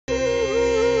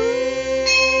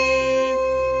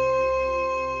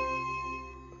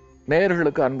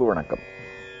நேயர்களுக்கு அன்பு வணக்கம்.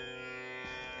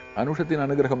 அனுஷத்தின்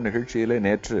அனுகிரகம் நிகழ்ச்சியிலே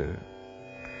நேற்று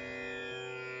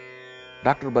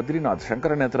டாக்டர் பத்ரிநாத்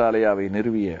சங்கர நேத்ராலயாவை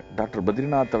நிறுவிய டாக்டர்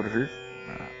பத்ரிநாத் அவர்கள்,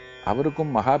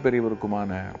 அவருக்கும் மகா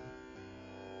பெரியவருக்குமான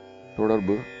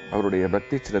தொடர்பு, அவருடைய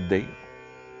பக்தி சிரத்தை,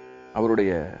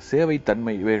 அவருடைய சேவை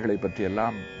தன்மை, இவைகளை பற்றி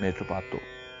எல்லாம் நேற்று பார்த்தோம்.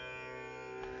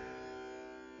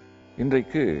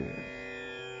 இன்றைக்கு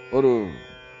ஒரு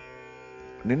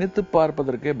நினைத்து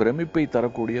பார்ப்பதற்கே பிரமிப்பை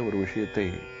தரக்கூடிய ஒரு விஷயத்தை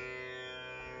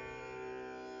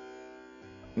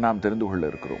நாம் தெரிந்து கொள்ள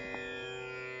இருக்கிறோம்.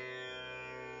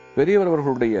 பெரியவர்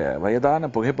அவர்களுடைய வயதான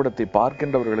புகைப்படத்தை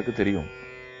பார்க்கின்றவர்களுக்கு தெரியும்,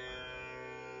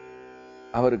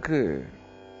 அவருக்கு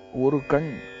ஒரு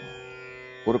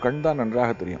கண் தான் நன்றாக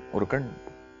தெரியும். ஒரு கண்,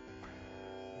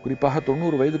 குறிப்பாக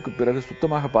 90 வயதுக்கு பிறகு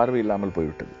சுத்தமாக பார்வை இல்லாமல்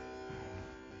போய்விட்டது.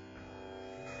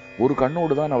 ஒரு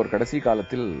கண்ணோடு தான் அவர் கடைசி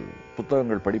காலத்தில்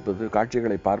புத்தகங்கள் படிப்பது,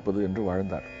 காட்சிகளை பார்ப்பது என்று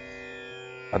வாழ்ந்தார்.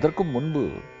 அதற்கும் முன்பு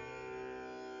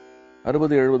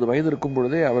 60-70 வயது இருக்கும்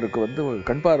பொழுதே அவருக்கு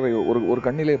கண் பார்வை, ஒரு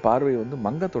கண்ணிலே பார்வை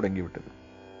மங்க தொடங்கிவிட்டது.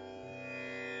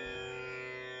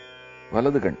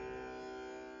 வலது கண்.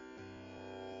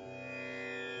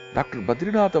 டாக்டர்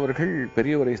பத்ரிநாத் அவர்கள்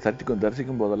பெரியவரை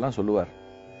தரிசிக்கும் போதெல்லாம் சொல்லுவார்,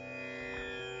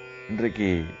 இன்றைக்கு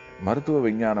மருத்துவ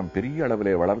விஞ்ஞானம் பெரிய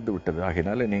அளவிலே வளர்ந்து விட்டது,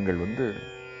 ஆகையினால நீங்கள்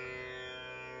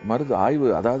மருந்து ஆய்வு,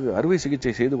 அதாவது அறுவை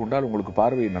சிகிச்சை செய்து கொண்டால் உங்களுக்கு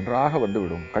பார்வை நன்றாக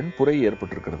வந்துவிடும், கண் புரை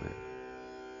ஏற்பட்டிருக்கிறது,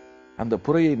 அந்த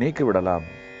புரையை நீக்கி விடலாம்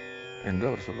என்று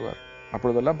அவர் சொல்லுவார்.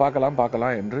 அப்பொழுதெல்லாம்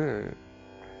பார்க்கலாம் என்று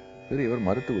பெரியவர்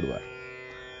மறுத்து விடுவார்.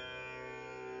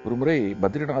 ஒரு முறை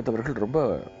பத்ரிநாத் அவர்கள் ரொம்ப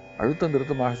அழுத்தம்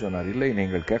திருத்தமாக சொன்னார், இல்லை,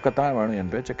 நீங்கள் கேட்கத்தான் வேணும்,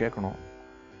 என் பேச்சை கேட்கணும்,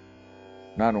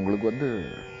 நான் உங்களுக்கு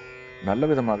நல்ல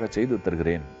விதமாக செய்து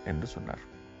தருகிறேன் என்று சொன்னார்.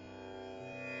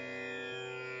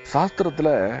 சாஸ்திரத்துல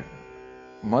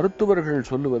மருத்துவர்கள்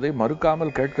சொல்லுவதை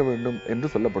மறுக்காமல் கேட்க வேண்டும் என்று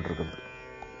சொல்லப்பட்டிருக்கிறது.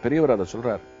 பெரியவர் அதை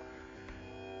சொல்றார்,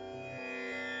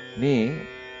 நீ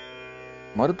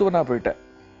மருத்துவனா போயிட்ட,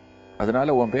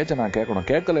 அதனால உன் பேச்சை நான் கேட்கணும்,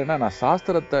 கேட்கலைன்னா நான்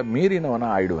சாஸ்திரத்தை மீறினவனா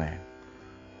ஆயிடுவேன்,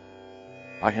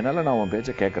 ஆகையினால நான் உன்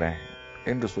பேச்சை கேட்கிறேன்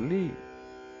என்று சொல்லி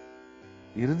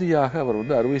இறுதியாக அவர்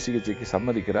அறுவை சிகிச்சைக்கு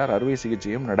சம்மதிக்கிறார். அறுவை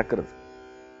சிகிச்சையும் நடக்கிறது.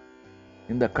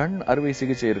 இந்த கண் அறுவை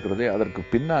சிகிச்சை இருக்கிறதே, அதற்கு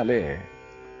பின்னாலே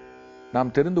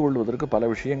நாம் தெரிந்து கொள்வதற்கு பல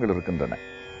விஷயங்கள் இருக்கின்றன.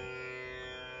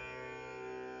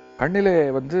 கண்ணிலே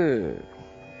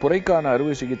புரைக்கான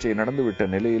அறுவை சிகிச்சை நடந்துவிட்ட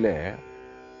நிலையில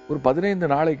ஒரு 15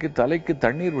 நாளைக்கு தலைக்கு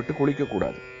தண்ணீர் விட்டு குளிக்க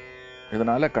கூடாது.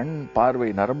 இதனால கண் பார்வை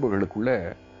நரம்புகளுக்குள்ள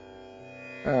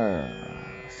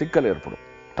சிக்கல் ஏற்படும்,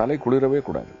 தலை குளிரவே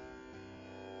கூடாது.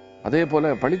 அதே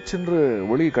போல பளிச்சென்று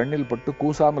ஒளி கண்ணில் பட்டு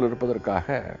கூசாமல்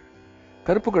இருப்பதற்காக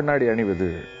கருப்பு கண்ணாடி அணிவது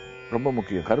ரொம்ப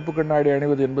முக்கியம். கருப்பு கண்ணாடி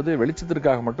அணிவது என்பது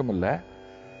வெளிச்சத்திற்காக மட்டுமல்ல,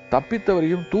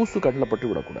 தப்பித்தவரையும் தூசு கண்ணில் பட்டு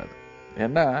விடக்கூடாது.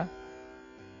 ஏன்னா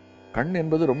கண்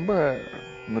என்பது ரொம்ப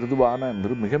மிருதுவான,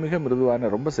 மிக மிக மிருதுவான,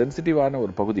 ரொம்ப சென்சிட்டிவான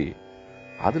ஒரு பகுதி.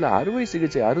 அதுல அறுவை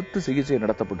சிகிச்சை, அறுத்து சிகிச்சை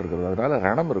நடத்தப்பட்டிருக்கிறது. அதனால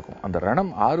ரணம் இருக்கும். அந்த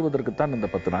ரணம் ஆறுவதற்குத்தான் இந்த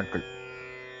 10 நாட்கள்.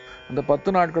 அந்த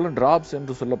 10 நாட்களும் டிராப்ஸ்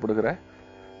என்று சொல்லப்படுகிற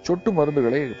சொட்டு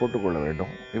மருந்துகளை போட்டுக்கொள்ள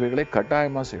வேண்டும். இவைகளை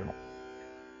கட்டாயமா செய்யணும்.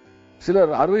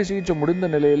 சிலர் அறுவை சிகிச்சை முடிந்த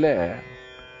நிலையில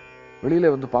வெளியில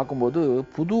பார்க்கும்போது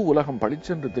புது உலகம்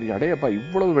பளிச்சென்று தெரியும். அடையப்பா,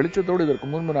 இவ்வளவு வெளிச்சத்தோடு இதற்கு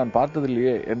முன்பு நான்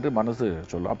பார்த்ததில்லையே என்று மனசு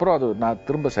சொல்லும். அப்புறம் அது நான்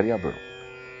திரும்ப சரியா போயிடும்.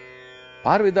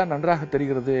 பார்வைதான் நன்றாக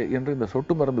தெரிகிறது என்று இந்த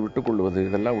சொட்டு மருந்து விட்டுக் கொள்வது,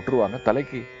 இதெல்லாம் விட்டுருவாங்க.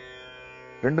 தலைக்கு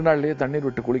 2 நாள்லயே தண்ணீர்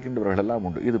விட்டு குளிக்கின்றவர்கள் எல்லாம்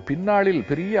உண்டு. இது பின்னாளில்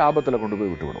பெரிய ஆபத்துல கொண்டு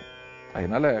போய் விட்டுவிடும்.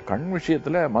 அதனால கண்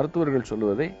விஷயத்துல மருத்துவர்கள்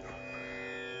சொல்லுவதை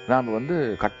நாம்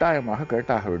கட்டாயமாக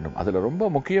கேட்டாக வேண்டும். அதுல ரொம்ப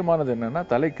முக்கியமானது என்னன்னா,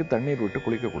 தலைக்கு தண்ணீர் விட்டு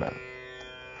குளிக்க கூடாது.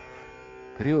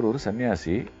 பெரியவர் ஒரு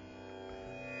சன்னியாசி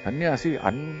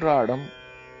அன்றாடம்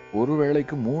ஒரு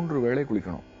வேளைக்கு 3 வேளை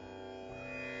குளிக்கணும்.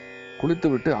 குளித்து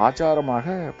விட்டு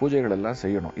ஆச்சாரமாக பூஜைகள் எல்லாம்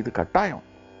செய்யணும். இது கட்டாயம்.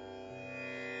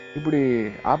 இப்படி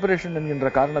ஆபரேஷன்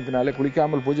என்கின்ற காரணத்தினாலே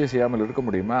குளிக்காமல் பூஜை செய்யாமல் இருக்க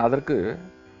முடியுமா? அதற்கு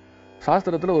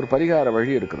சாஸ்திரத்துல ஒரு பரிகார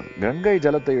வழி இருக்கிறது. கங்கை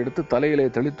ஜலத்தை எடுத்து தலையிலே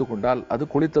தெளித்து கொண்டால் அது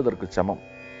குளித்ததற்கு சமம்.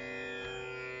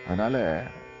 அதனால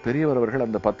பெரியவர் அவர்கள்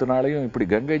அந்த 10 நாளையும் இப்படி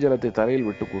கங்கை ஜலத்தை தலையில்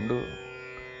விட்டுக்கொண்டு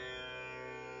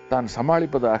தான்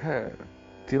சமாளிப்பதாக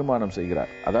தீர்மானம்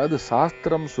செய்கிறார். அதாவது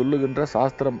சாஸ்திரம் சொல்லுகின்ற,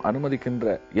 சாஸ்திரம் அனுமதிக்கின்ற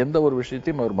எந்த ஒரு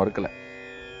விஷயத்தையும் அவர் மறுக்கல.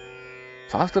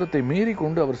 சாஸ்திரத்தை மீறி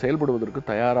கொண்டு அவர் செயல்படுவதற்கு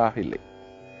தயாராக இல்லை.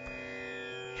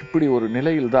 இப்படி ஒரு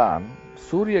நிலையில்தான்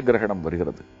சூரிய கிரகணம்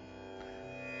வருகிறது.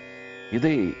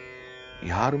 இதை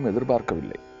யாரும்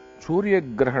எதிர்பார்க்கவில்லை. சூரிய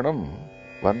கிரகணம்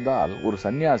வந்தால் ஒரு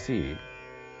சன்னியாசி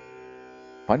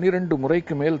 12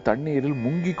 முறைக்கு மேல் தண்ணீரில்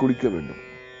முங்கி குளிக்க வேண்டும்.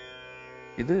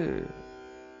 இது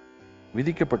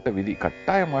விதிக்கப்பட்ட விதி.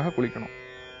 கட்டாயமாக குளிக்கணும்.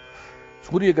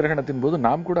 சூரிய கிரகணத்தின் போது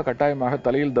நாம் கூட கட்டாயமாக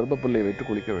தலையில் தர்ப்பப்புல்லை வைத்து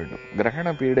குளிக்க வேண்டும்.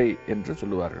 கிரகண பீடை என்று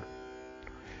சொல்லுவார்கள்.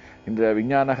 இந்த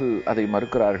விஞ்ஞானிகள் அதை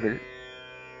மறுக்கிறார்கள்.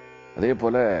 அதே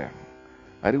போல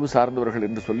அறிவு சார்ந்தவர்கள்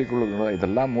என்று சொல்லிக் கொள்ளுகின்ற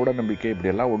இதெல்லாம் மூட நம்பிக்கை,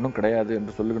 இப்படி எல்லாம் ஒன்றும் கிடையாது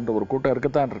என்று சொல்லுகின்ற ஒரு கூட்டம்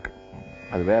இருக்கத்தான் இருக்கு.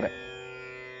 அது வேற.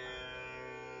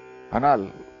 ஆனால்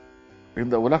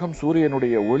இந்த உலகம்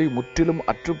சூரியனுடைய ஒளி முற்றிலும்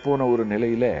அற்றுப்போன ஒரு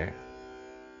நிலையில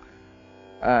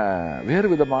வேறு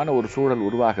விதமான ஒரு சூழல்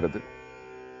உருவாகிறது.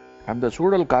 அந்த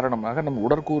சூழல் காரணமாக நம்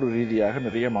உடற்கூறு ரீதியாக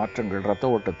நிறைய மாற்றங்கள், இரத்த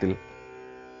ஓட்டத்தில்,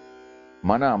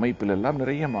 மன அமைப்பில் எல்லாம்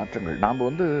நிறைய மாற்றங்கள். நாம்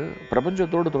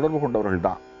பிரபஞ்சத்தோடு தொடர்பு கொண்டவர்கள்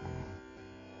தான்.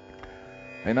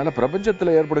 அதனால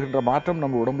பிரபஞ்சத்தில் ஏற்படுகின்ற மாற்றம்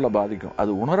நம்ம உடம்புல பாதிக்கும்.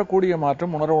 அது உணரக்கூடிய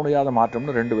மாற்றம், உணர முடியாத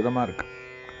மாற்றம்னு ரெண்டு விதமா இருக்கு.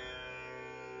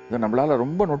 இது நம்மளால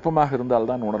ரொம்ப நுட்பமாக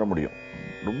இருந்தால்தான் உணர முடியும்.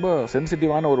 ரொம்ப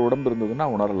சென்சிட்டிவான ஒரு உடம்பு இருந்ததுன்னா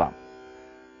உணரலாம்.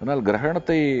 அதனால்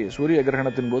கிரகணத்தை, சூரிய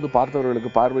கிரகணத்தின் போது பார்த்தவர்களுக்கு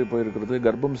பார்வை போயிருக்கிறது,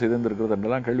 கர்ப்பம் சிதைந்திருக்கிறது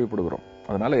என்றெல்லாம் கேள்விப்படுகிறோம்.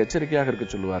 அதனால எச்சரிக்கையாக இருக்க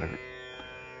சொல்லுவார்கள்.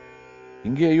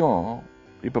 இங்கேயும்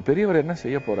இப்ப பெரியவர் என்ன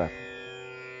செய்ய போறார்?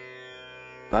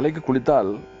 தலைக்கு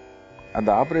குளித்தால் அந்த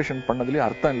ஆபரேஷன் பண்ணதுலேயே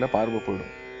அர்த்தம் இல்லை, பார்வை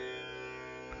போயிடும்.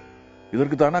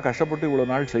 இதற்கு தானே கஷ்டப்பட்டு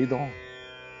இவ்வளவு நாள் செய்தோம்.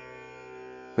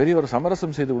 பெரியவர்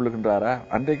சமரசம் செய்து கொள்ளுகின்றாரா?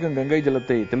 அன்றைக்கும் கங்கை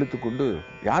ஜலத்தை தெளித்துக் கொண்டு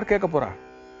யார் கேட்க போறா?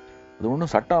 அது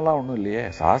ஒன்றும் சட்டம்லாம் ஒன்றும் இல்லையே,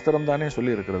 சாஸ்திரம் தானே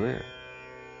சொல்லி இருக்கிறது.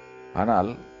 ஆனால்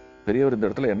பெரியவர் இந்த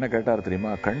இடத்துல என்ன கேட்டார்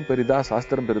தெரியுமா? கண் பெரிதா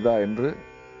சாஸ்திரம் பெரிதா என்று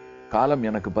காலம்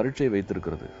எனக்கு பரீட்சை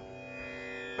வைத்திருக்கிறது.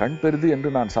 கண் பெரிது என்று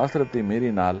நான் சாஸ்திரத்தை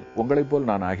மீறினால் உங்களைப் போல்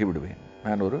நான் ஆகிவிடுவேன்.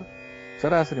 நான் ஒரு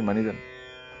சராசரி மனிதன்.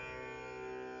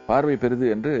 பார்வை பெரிது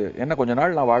என்று என்ன கொஞ்ச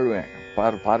நாள் நான் வாழ்வேன்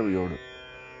பார்வையோடு.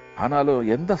 ஆனாலும்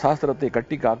எந்த சாஸ்திரத்தை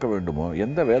கட்டி காக்க வேண்டுமோ,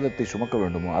 எந்த வேதத்தை சுமக்க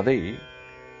வேண்டுமோ அதை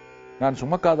நான்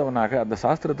சுமக்காதவனாக, அந்த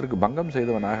சாஸ்திரத்திற்கு பங்கம்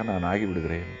செய்தவனாக நான்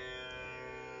ஆகிவிடுகிறேன்.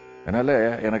 அதனால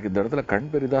எனக்கு இந்த இடத்துல கண்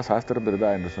பெரிதா சாஸ்திரம் பெரிதா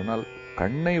என்று சொன்னால்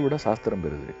கண்ணை விட சாஸ்திரம்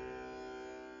பெரிது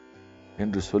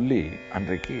என்று சொல்லி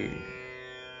அன்றைக்கு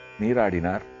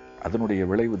நீராடினார். அதனுடைய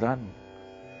விளைவுதான்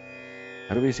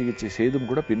அறுவை சிகிச்சை செய்தும்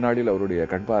கூட பின்னாடியில் அவருடைய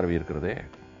கண் பார்வை இருக்கிறதே,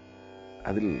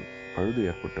 அதில் பழுது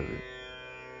ஏற்பட்டது.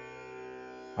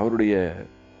 அவருடைய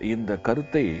இந்த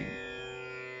கருத்தை,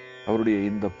 அவருடைய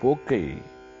இந்த போக்கை,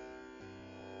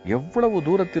 எவ்வளவு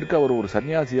தூரத்திற்கு அவர் ஒரு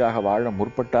சன்னியாசியாக வாழ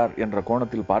முற்பட்டார் என்ற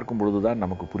கோணத்தில் பார்க்கும் பொழுதுதான்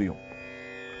நமக்கு புரியும்.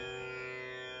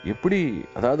 எப்படி,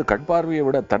 அதாவது கண் பார்வையை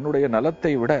விட, தன்னுடைய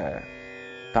நலத்தை விட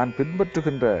தான்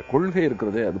பின்பற்றுகின்ற கொள்கை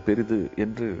இருக்கிறதே அது பெரிது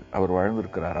என்று அவர்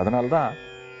வாழ்ந்திருக்கிறார். அதனால்தான்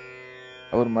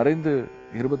அவர் மறைந்து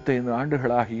 25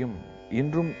 ஆண்டுகளாகியும்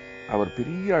இன்றும் அவர்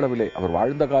பெரிய அளவிலே, அவர்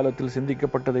வாழ்ந்த காலத்தில்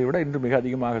சிந்திக்கப்பட்டதை விட இன்று மிக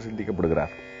அதிகமாக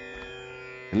சிந்திக்கப்படுகிறார்.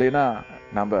 இல்லைன்னா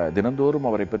நாம் தினந்தோறும்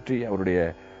அவரை பற்றி, அவருடைய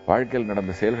வாழ்க்கையில்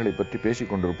நடந்த செயல்களை பற்றி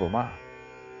பேசிக் கொண்டிருப்போமா?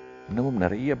 இன்னமும்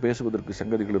நிறைய பேசுவதற்கு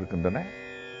சங்கதிகள் இருக்கின்றன.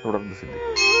 தொடர்ந்து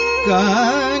சிந்திப்போம்.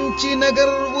 காஞ்சி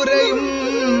நகர் உரையும்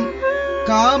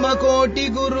காமகோட்டி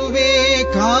குருவே,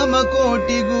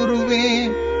 காமகோட்டி குருவே,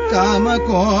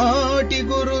 காமகோட்டி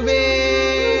குருவே.